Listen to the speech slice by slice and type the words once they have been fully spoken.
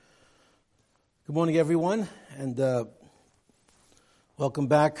Good morning, everyone, and welcome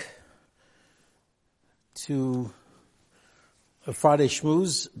back to a Friday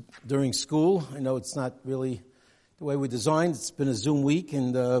Schmooze during school. I know it's not really the way we designed. It's been a Zoom week,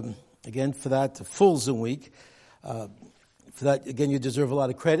 and again, for that, a full Zoom week. For that, again, you deserve a lot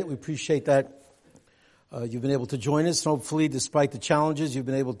of credit. We appreciate that you've been able to join us. Hopefully, despite the challenges, you've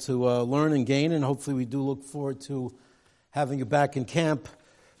been able to learn and gain, and hopefully we do look forward to having you back in camp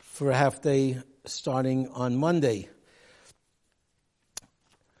for a half day starting on Monday.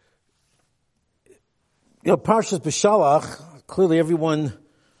 Parshas Beshalach, clearly everyone,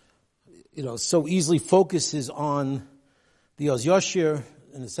 so easily focuses on the Oz Yoshir,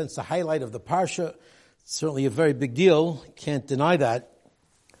 in a sense the highlight of the Parsha. It's certainly a very big deal, can't deny that.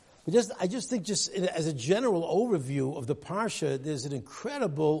 But I just think as a general overview of the Parsha, there's an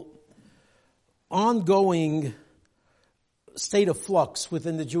incredible ongoing state of flux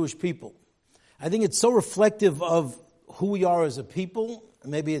within the Jewish people. I think it's so reflective of who we are as a people.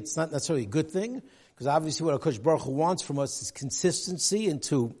 Maybe it's not necessarily a good thing, because obviously what HaKadosh Baruch Hu wants from us is consistency and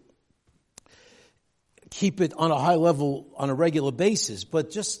to keep it on a high level on a regular basis.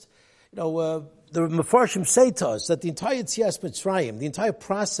 But the Mefarshim say to us that the entire Yetzias Mitzrayim, the entire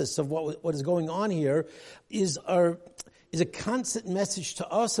process of what is going on here is a constant message to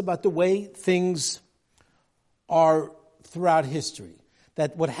us about the way things are throughout history.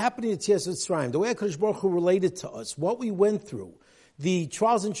 That what happened in Yetzias Mitzrayim, the way HaKadosh Baruch Hu related to us, what we went through, the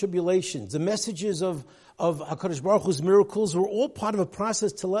trials and tribulations, the messages of HaKadosh Baruch Hu's miracles were all part of a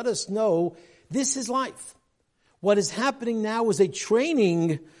process to let us know this is life. What is happening now is a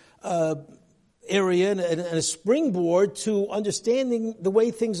training area and a springboard to understanding the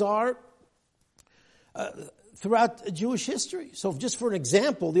way things are throughout Jewish history. So just for an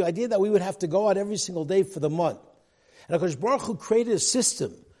example, the idea that we would have to go out every single day for the month. And HaKadosh Baruch Hu created a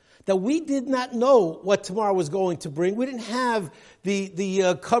system that we did not know what tomorrow was going to bring. We didn't have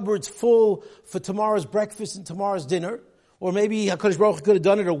the cupboards full for tomorrow's breakfast and tomorrow's dinner. Or maybe HaKadosh Baruch Hu could have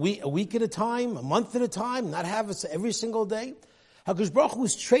done it a week at a time, a month at a time, not have us every single day. HaKadosh Baruch Hu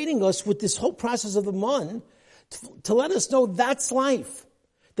was training us with this whole process of the man to let us know that's life.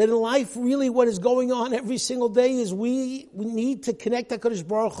 That in life, really what is going on every single day is we need to connect HaKadosh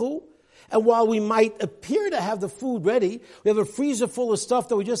Baruch Hu. And while we might appear to have the food ready, we have a freezer full of stuff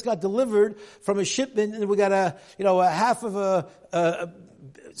that we just got delivered from a shipment, and we got a half of a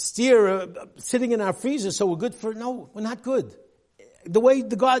steer sitting in our freezer, so we're good for, no, we're not good. The way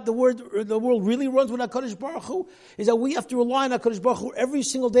the world really runs with HaKadosh Baruch Hu is that we have to rely on HaKadosh Baruch Hu every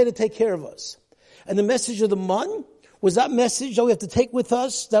single day to take care of us. And the message of the man was that message that we have to take with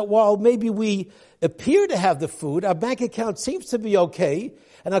us, that while maybe we appear to have the food, our bank account seems to be okay,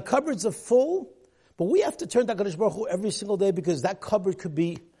 and our cupboards are full, but we have to turn to HaKadosh Baruch Hu every single day, because that cupboard could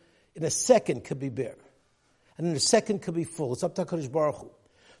be, in a second, could be bare. And in a second could be full. It's up to HaKadosh Baruch Hu.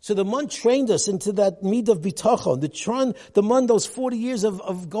 So the man trained us into that mid of bitachon, the man, those 40 years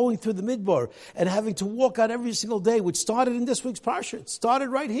of going through the midbar and having to walk out every single day, which started in this week's parsha. It started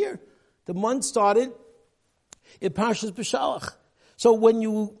right here. The man started in Parshas Beshalach. So when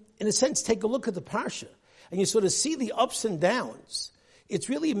you, in a sense, take a look at the parsha and you sort of see the ups and downs, it's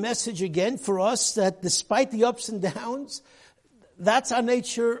really a message again for us that despite the ups and downs, that's our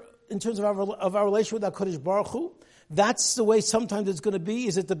nature in terms of our relation with HaKadosh Baruch Hu. That's the way sometimes it's going to be.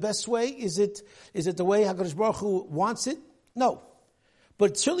 Is it the best way? Is it the way HaKadosh Baruch Hu wants it? No.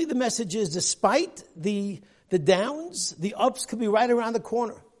 But certainly the message is, despite the downs, the ups could be right around the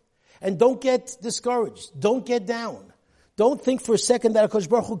corner. And don't get discouraged. Don't get down. Don't think for a second that HaKadosh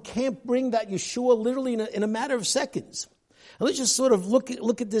Baruch Hu can't bring that Yeshua literally in a matter of seconds. And let's just sort of look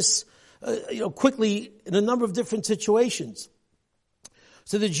at this quickly in a number of different situations.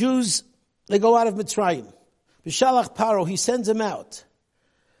 So the Jews, they go out of Mitzrayim. Beshalach Paro, he sends them out.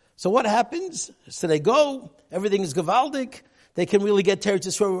 So what happens? So they go, everything is gavaldik, they can really get Teretz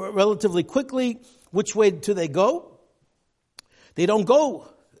Yisrael relatively quickly. Which way do they go? They don't go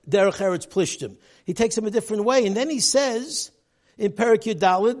Derech Eretz Plishtim. He takes them a different way, and then he says, in Perek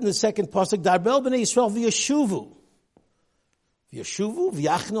Yudalid, in the second pasuk, Darbel b'nei Yisrael v'yashuvu. V'yashuvu,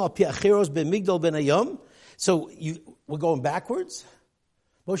 v'yachnu al pi achiros b'migdal b'nayom. So we're going backwards?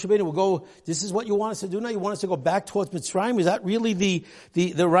 Moshe Rabbeinu will go, this is what you want us to do now? You want us to go back towards Mitzrayim? Is that really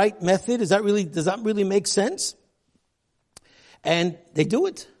the right method? Does that really make sense? And they do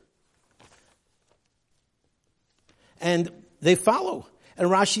it. And they follow. And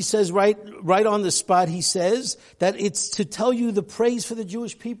Rashi says right on the spot, he says that it's to tell you the praise for the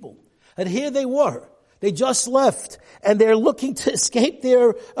Jewish people. And here they were. They just left, and they're looking to escape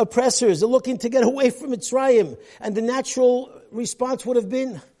their oppressors. They're looking to get away from Mitzrayim. And the natural response would have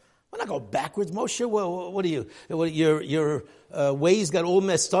been, We're not going backwards, Moshe. Well, what are you? Your ways got all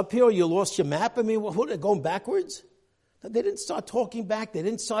messed up here, or you lost your map? I mean, what are going backwards? They didn't start talking back. They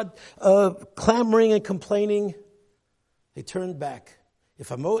didn't start clamoring and complaining. They turned back. He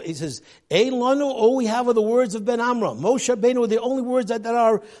says, Ein lanu, all we have are the words of Ben Amram. Moshe Rabbeinu are the only words that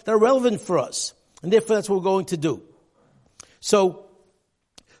are relevant for us. And therefore that's what we're going to do. So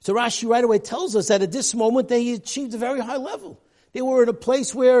Rashi right away tells us that at this moment they achieved a very high level. They were in a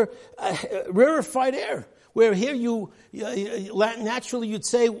place where rarefied air, where here naturally you'd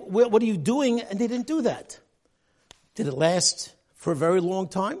say, what are you doing? And they didn't do that. Did it last for a very long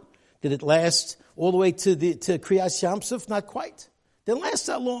time? Did it last all the way to Kriyas Yamsuf? Not quite. Didn't last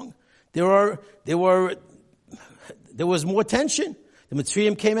that long. There was more tension. The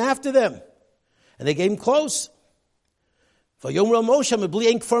Mitzrayim came after them, and they came close. And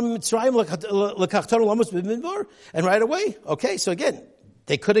right away, okay, so again,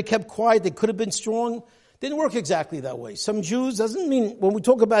 they could have kept quiet, they could have been strong. Didn't work exactly that way. Some Jews, doesn't mean, when we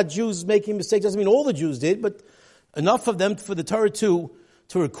talk about Jews making mistakes, doesn't mean all the Jews did, but enough of them for the Torah to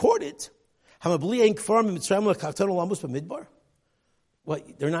record it.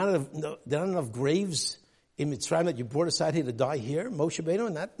 What? There are not enough graves in Mitzrayim that you brought aside here to die here? Moshe Rabbeinu,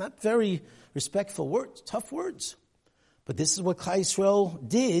 and not very respectful words, tough words. But this is what Klal Yisrael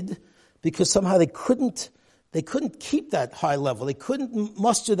did, because somehow they couldn't keep that high level. They couldn't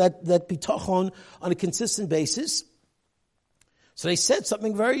muster that bitachon on a consistent basis. So they said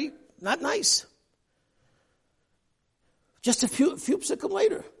something very not nice. Just a few psukim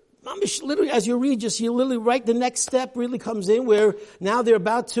later. Literally, as you read, you literally right, the next step really comes in where now they're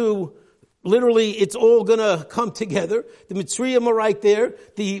about to, literally, it's all gonna come together. The Mitzrayim are right there.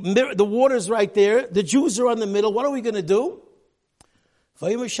 The water's right there. The Jews are on the middle. What are we gonna do? What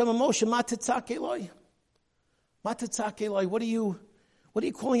are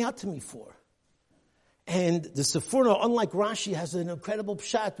you calling out to me for? And the Sephora, unlike Rashi, has an incredible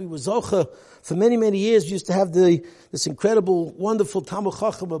pshat. We were zocha for many, many years. We used to have this incredible, wonderful Talmud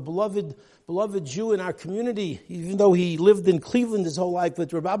Chacham, a beloved Jew in our community, even though he lived in Cleveland his whole life,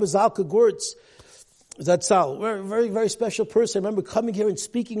 with Rabbi Zalka Gurtz, Zatzal, very, very, very special person. I remember coming here and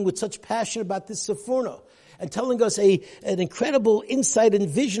speaking with such passion about this Sephora and telling us an incredible insight and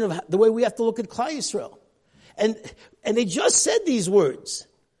vision of the way we have to look at Klal Yisrael. And they just said these words.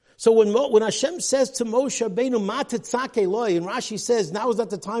 So when Hashem says to Moshe Rabbeinu, Ma tetzak Eloi, and Rashi says, now is not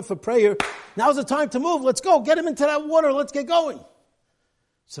the time for prayer, now is the time to move, let's go, get him into that water, let's get going.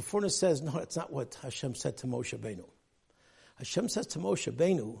 Sephora says, no, that's not what Hashem said to Moshe Rabbeinu. Hashem says to Moshe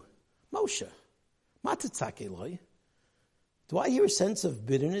Rabbeinu, Moshe, Ma tetzak Eloi, do I hear a sense of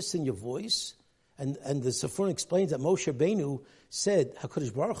bitterness in your voice? And the Sephora explains that Moshe Rabbeinu said,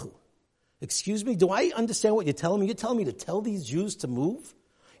 HaKadosh Baruch Hu, excuse me, do I understand what you're telling me? You're telling me to tell these Jews to move?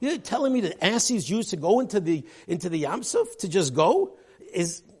 You're telling me to ask these Jews to go into the Yam Suf, to just go?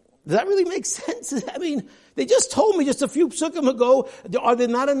 Does that really make sense? I mean, they just told me just a few psukim ago, are there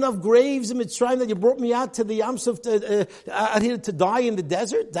not enough graves in Mitzrayim that you brought me out to the Yam Suf out here to die in the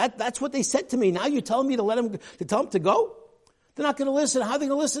desert? That's what they said to me. Now you're telling me to tell them to go? They're not going to listen. How are they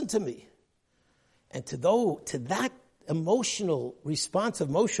going to listen to me? And to that emotional response of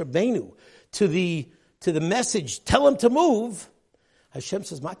Moshe Rabbeinu to the message, tell them to move, Hashem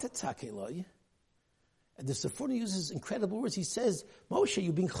says, Ma tetzak Eloi. And the Sephora uses incredible words. He says, Moshe,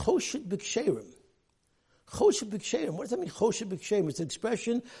 you're being choshed b'ksherim. Choshed b'ksherim. What does that mean, choshed b'ksherim? It's an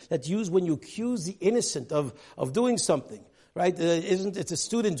expression that's used when you accuse the innocent of doing something. Right? It's a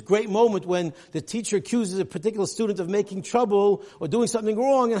student's great moment when the teacher accuses a particular student of making trouble or doing something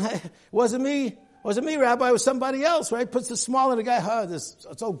wrong, and it wasn't me, Rabbi, it was somebody else, right? Puts a smile on the guy, it's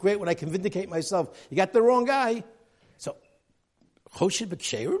so great when I can vindicate myself. You got the wrong guy. So, Choshed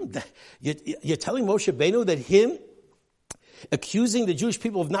b'ksherim? You're telling Moshe Rabbeinu that him accusing the Jewish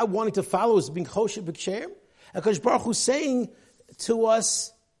people of not wanting to follow is being choshed b'ksherim? And HaKadosh Baruch Hu saying to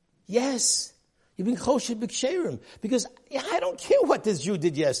us, yes, you're being choshed b'ksherim. Because I don't care what this Jew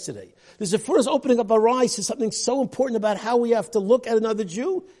did yesterday. The Sephora is opening up our eyes to something so important about how we have to look at another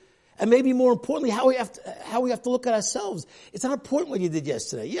Jew. And maybe more importantly, how we have to look at ourselves. It's not important what you did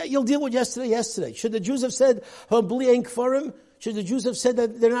yesterday. Yeah, you'll deal with yesterday. Should the Jews have said, b'li ein kfarim? Should the Jews have said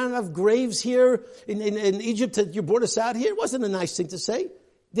that there are not enough graves here in Egypt that you brought us out here? It wasn't a nice thing to say.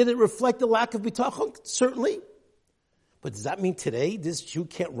 Did it reflect the lack of bitachon? Certainly. But does that mean today this Jew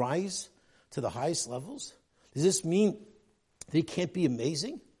can't rise to the highest levels? Does this mean that he can't be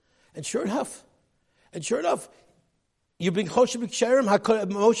amazing? And sure enough, you've been choshed b'ksherim.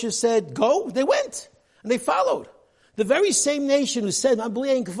 Moshe said, go. They went. And they followed. The very same nation who said,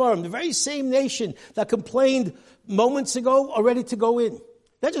 the very same nation that complained moments ago are ready to go in.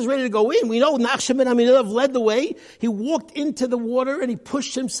 They're just ready to go in. We know Nachshon ben Aminadab led the way. He walked into the water and he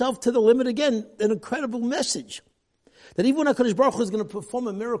pushed himself to the limit again. An incredible message. That even when HaKadosh Baruch Hu is going to perform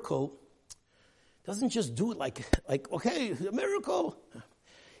a miracle, doesn't just do it like, okay, a miracle.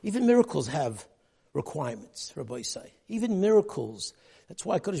 Even miracles have requirements, Rabbi Isai. Even miracles. That's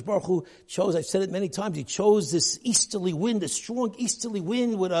why HaKadosh Baruch Hu chose, I've said it many times, he chose this easterly wind, a strong easterly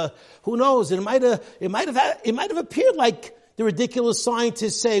wind with who knows, it might have appeared like the ridiculous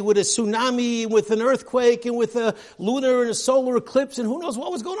scientists say, with a tsunami, with an earthquake, and with a lunar and a solar eclipse, and who knows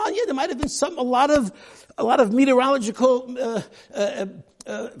what was going on. Yeah, there might have been a lot of meteorological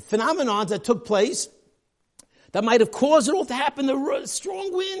phenomenons that took place that might have caused it all to happen. The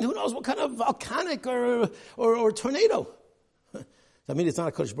strong wind, who knows what kind of volcanic or tornado. Does that mean it's not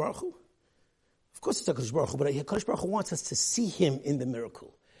a HaKadosh Baruch Hu? Of course it's a HaKadosh Baruch Hu, but HaKadosh Baruch Hu wants us to see Him in the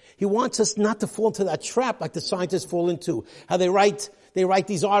miracle. He wants us not to fall into that trap like the scientists fall into. How they write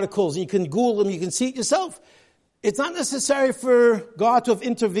these articles, and you can Google them, you can see it yourself. It's not necessary for God to have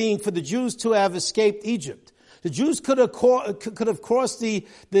intervened for the Jews to have escaped Egypt. The Jews could have crossed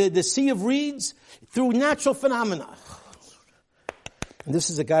the Sea of Reeds through natural phenomena. And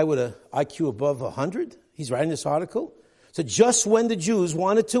this is a guy with an IQ above 100. He's writing this article. So just when the Jews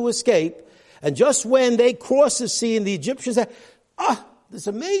wanted to escape, and just when they crossed the sea and the Egyptians said, this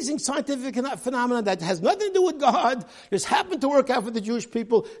amazing scientific phenomenon that has nothing to do with God just happened to work out for the Jewish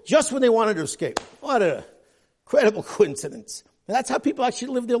people just when they wanted to escape. What an incredible coincidence. And that's how people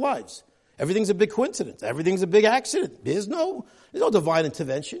actually live their lives. Everything's a big coincidence. Everything's a big accident. There's no divine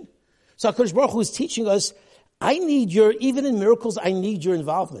intervention. So HaKadosh Baruch Hu is teaching us, even in miracles, I need your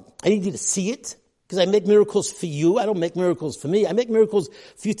involvement. I need you to see it, because I make miracles for you. I don't make miracles for me. I make miracles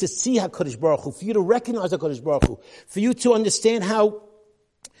for you to see HaKadosh Baruch Hu, for you to recognize HaKadosh Baruch Hu, for you to understand how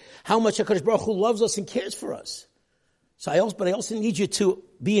much HaKadosh Baruch Hu loves us and cares for us. But I also need you to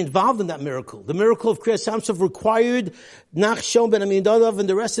be involved in that miracle. The miracle of Kriyas Yamsuf required Nachshon ben Aminadab and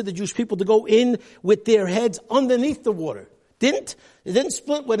the rest of the Jewish people to go in with their heads underneath the water. It didn't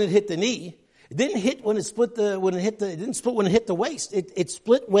split when it hit the knee. It didn't hit when it split it didn't split when it hit the waist. It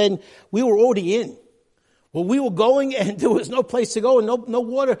split when we were already in. When we were going and there was no place to go and no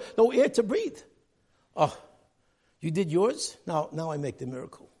water, no air to breathe. Oh, you did yours? Now I make the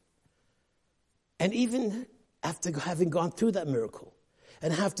miracle. And even after having gone through that miracle,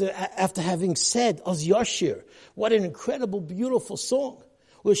 and after having said, Oz Yashir, what an incredible, beautiful song,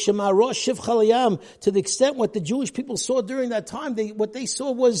 with Shema Rosh Shiv Chalayam, to the extent what the Jewish people saw during that time, what they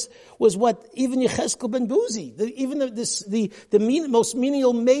saw was what even Yecheskel ben Buzi, the most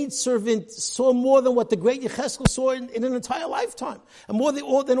menial maidservant saw more than what the great Yecheskel saw in an entire lifetime, and more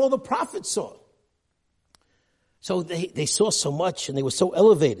than all the prophets saw. So they saw so much, and they were so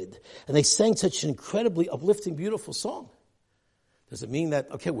elevated, and they sang such an incredibly uplifting, beautiful song. Does it mean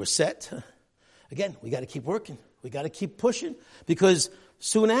that, okay, we're set? Again, we got to keep working. We got to keep pushing, because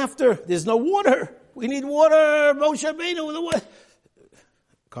soon after, there's no water. We need water, Moshe Rabbeinu.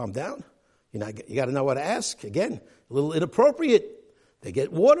 Calm down. You got to know what to ask. Again, a little inappropriate. They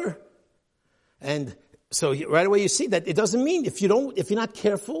get water. And so right away you see that it doesn't mean if you're not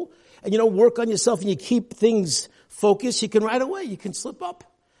careful, and you don't work on yourself and you keep things focused, you can slip up.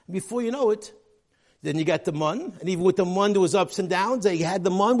 And before you know it, then you got the mun. And even with the mun, there was ups and downs. They had the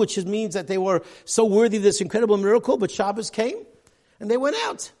mun, which means that they were so worthy of this incredible miracle, but Shabbos came and they went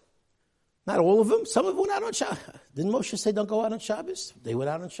out. Not all of them. Some of them went out on Shabbos. Didn't Moshe say don't go out on Shabbos? They went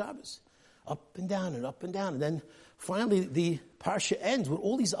out on Shabbos. Up and down and up and down. And then finally the parsha ends with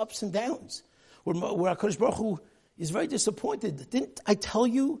all these ups and downs, where HaKadosh Baruch Hu is very disappointed. Didn't I tell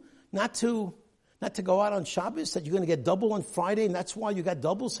you not to go out on Shabbos, that you're going to get double on Friday, and that's why you got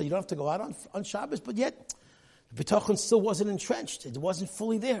double, so you don't have to go out on Shabbos? But yet, the B'tachon still wasn't entrenched. It wasn't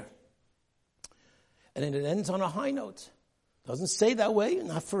fully there. And then it ends on a high note. Doesn't stay that way,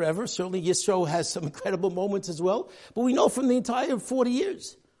 not forever. Certainly Yisro has some incredible moments as well. But we know from the entire 40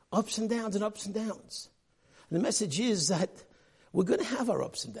 years, ups and downs and ups and downs. And the message is that we're going to have our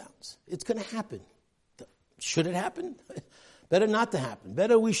ups and downs. It's going to happen. Should it happen? Better not to happen.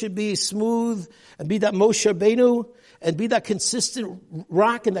 Better we should be smooth and be that Moshe Rabbeinu and be that consistent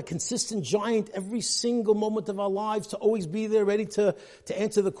rock and that consistent giant every single moment of our lives, to always be there ready to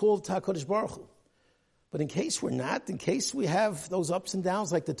answer the call to HaKadosh Baruch Hu. But in case we're not, in case we have those ups and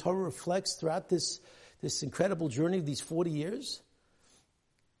downs like the Torah reflects throughout this incredible journey of these 40 years,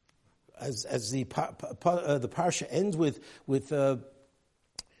 as the parsha ends with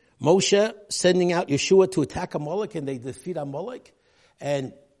Moshe sending out Yeshua to attack Amalek, and they defeat Amalek.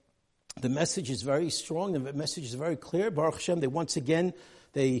 And the message is very strong. The message is very clear. Baruch Hashem, they once again,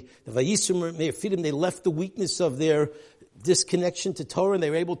 the Vayisum Me'afidim, they left the weakness of their disconnection to Torah, and they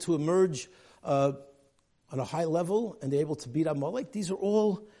were able to emerge on a high level, and they're able to beat Amalek. These are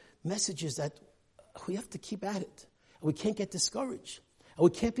all messages that we have to keep at it. And we can't get discouraged. And we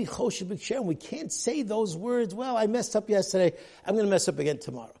can't be choshev b'ksher, and we can't say those words, well, I messed up yesterday, I'm going to mess up again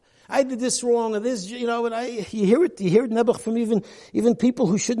tomorrow. I did this wrong, and this, and you hear it nebuch from even people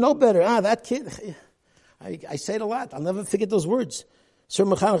who should know better. That kid, I say it a lot. I'll never forget those words. Sir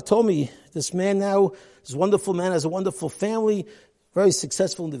Mechanech told me, this man now, this wonderful man, has a wonderful family, very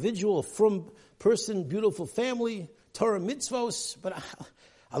successful individual, from person, beautiful family, Torah mitzvos, but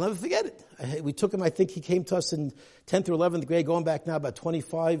I'll never forget it. We took him, I think he came to us in 10th or 11th grade, going back now about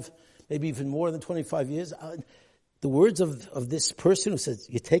 25, maybe even more than 25 years. The words of this person who says,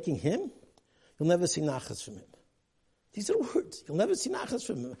 you're taking him? You'll never see nachas from him. These are the words. You'll never see nachas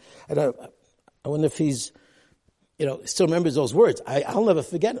from him. I wonder if he's, still remembers those words. I'll never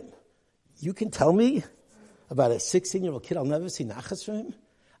forget him. You can tell me about a 16-year-old kid, I'll never see nachas from him?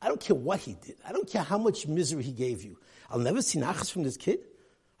 I don't care what he did. I don't care how much misery he gave you. I'll never see nachas from this kid.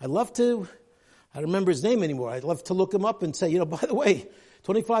 I don't remember his name anymore. I'd love to look him up and say, by the way,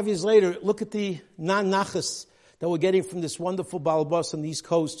 25 years later, look at the non-nachas that we're getting from this wonderful Baal Bas on the East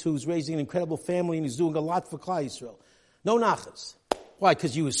Coast who's raising an incredible family and he's doing a lot for Klal Yisrael. No nachas. Why?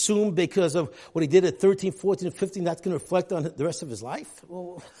 Because you assume because of what he did at 13, 14, and 15, that's going to reflect on the rest of his life?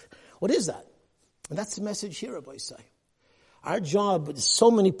 Well, what is that? And that's the message here, Rabbi Say. Our job, there's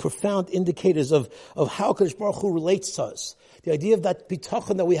so many profound indicators of how Kadosh Baruch Hu relates to us. The idea of that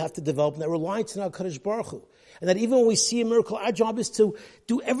bitachon that we have to develop, and that reliance on our Kadosh Baruch Hu. And that even when we see a miracle, our job is to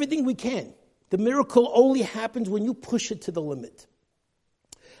do everything we can. The miracle only happens when you push it to the limit.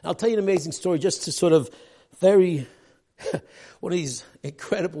 And I'll tell you an amazing story just to sort of one of these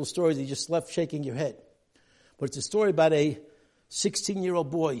incredible stories that you just left shaking your head. But it's a story about a 16-year-old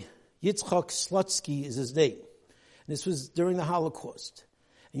boy. Yitzchak Slutsky is his name. And this was during the Holocaust.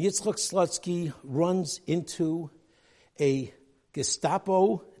 And Yitzchak Slutsky runs into a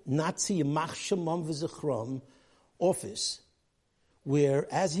Gestapo Nazi Yamach Shemam V'Zichram office where,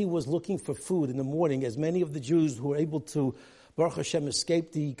 as he was looking for food in the morning, as many of the Jews who were able to, Baruch Hashem,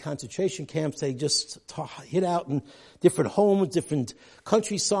 escape the concentration camps, they just hid out in different homes, different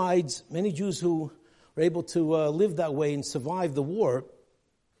countrysides. Many Jews who were able to live that way and survive the war.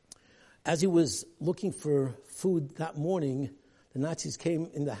 As he was looking for food that morning, the Nazis came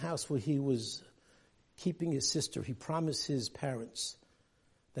in the house where he was keeping his sister. He promised his parents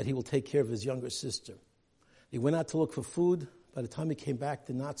that he will take care of his younger sister. He went out to look for food. By the time he came back,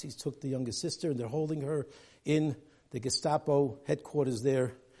 the Nazis took the younger sister and they're holding her in the Gestapo headquarters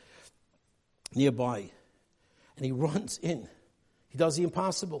there nearby. And he runs in. He does the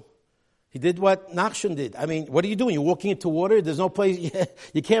impossible. He did what Nachshon did. I mean, what are you doing? You're walking into water. There's no place.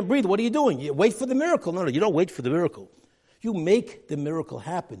 You can't breathe. What are you doing? You wait for the miracle. No, you don't wait for the miracle. You make the miracle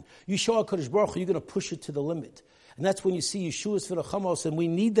happen. You show HaKadosh Baruch Hu, you're going to push it to the limit. And that's when you see Yeshua's for the Chamos, and we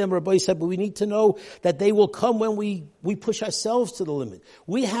need them, Rabbi said, but we need to know that they will come when we push ourselves to the limit.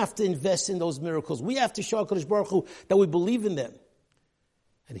 We have to invest in those miracles. We have to show HaKadosh Baruch Hu that we believe in them.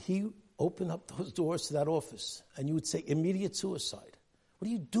 And he opened up those doors to that office, and you would say, immediate suicide. What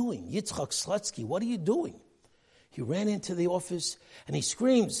are you doing? Yitzchak Slutsky, what are you doing? He ran into the office, and he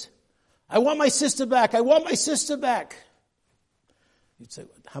screams, I want my sister back. I want my sister back. You'd say,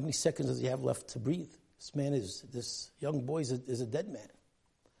 how many seconds does he have left to breathe? This young boy is a dead man.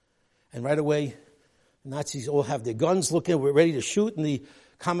 And right away, the Nazis all have their guns looking, we're ready to shoot, and the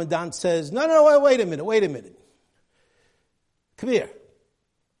commandant says, no, wait a minute. Come here.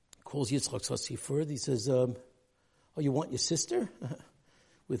 Calls Yitzchak Slutsky further. He says, oh, you want your sister?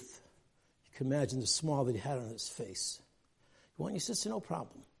 You can imagine the smile that he had on his face. You want your sister? No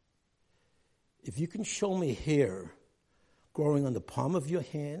problem. If you can show me hair growing on the palm of your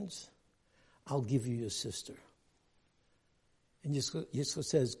hands, I'll give you your sister. And Yitzchak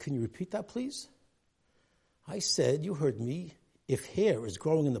says, can you repeat that, please? I said, you heard me, if hair is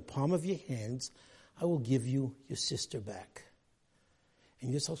growing in the palm of your hands, I will give you your sister back.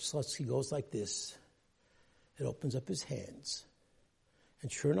 And Yitzchak Slutsky goes like this. It opens up his hands.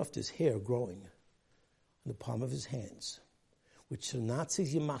 And sure enough, there's hair growing in the palm of his hands, which to the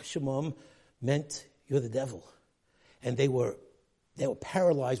Nazis, Yamach Shemam, meant you're the devil. And they were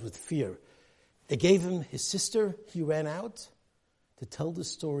paralyzed with fear. They gave him his sister. He ran out to tell the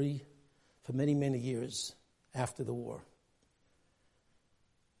story for many, many years after the war.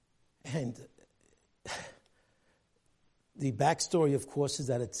 And the backstory, of course, is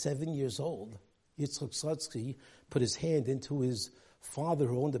that at 7 years old, Yitzchak Slutsky put his hand into his father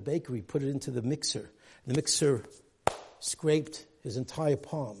who owned a bakery, put it into the mixer. The mixer scraped his entire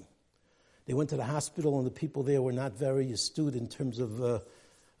palm. They went to the hospital, and the people there were not very astute in terms of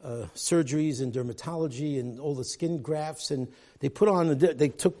surgeries and dermatology and all the skin grafts. And they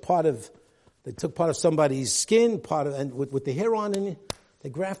took part of somebody's skin, and with the hair on, and they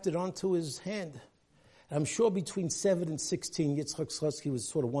grafted onto his hand. And I'm sure between 7 and 16, Yitzchak Slutsky was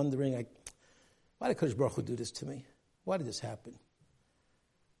sort of wondering, why did Kadosh Baruch Hu do this to me? Why did this happen?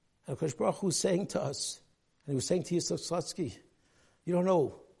 And Kadosh Baruch Hu was saying to us, and he was saying to Yitzchak Slutsky, you don't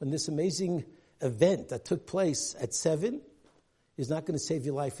know when this amazing event that took place at 7 is not going to save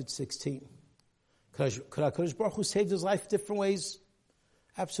your life at 16. Could Kadosh Baruch Hu saved his life different ways?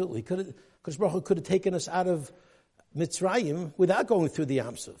 Absolutely. Kadosh Baruch Hu could have taken us out of Mitzrayim without going through the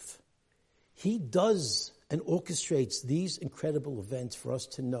Yam Suf. He does and orchestrates these incredible events for us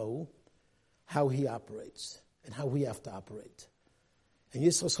to know how he operates and how we have to operate. And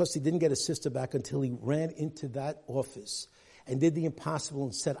Yitzchak Slutsky didn't get his sister back until he ran into that office and did the impossible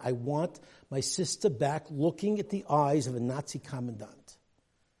and said, I want my sister back looking at the eyes of a Nazi commandant.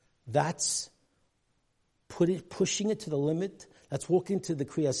 That's pushing it to the limit. That's walking to the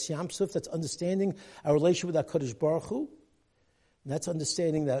Kriyas Yam Suf. That's understanding our relationship with HaKadosh Baruch Hu. And that's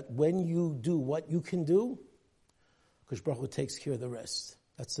understanding that when you do what you can do, HaKadosh Baruch Hu takes care of the rest.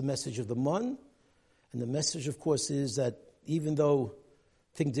 That's the message of the Mun. And the message, of course, is that even though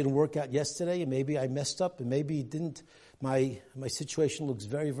things didn't work out yesterday, and maybe I messed up, and maybe it didn't, my situation looks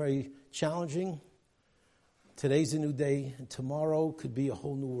very, very challenging. Today's a new day, and tomorrow could be a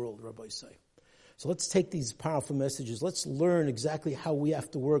whole new world, Rabbi say. So let's take these powerful messages. Let's learn exactly how we have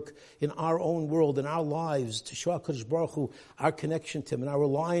to work in our own world, in our lives, to show HaKadosh Baruch Hu our connection to Him and our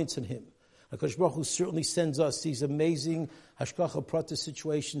reliance on Him. HaKadosh Baruch Hu certainly sends us these amazing Hashgacha Prata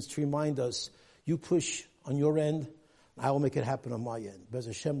situations to remind us, you push on your end, I will make it happen on my end. Bez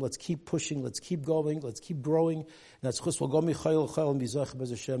Hashem, let's keep pushing, let's keep going, let's keep growing. And that's Chus Wagomi Chayil Chayil Mizach Bez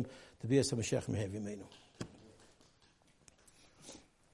Hashem to be as HaMashiach Mehev Yimenu.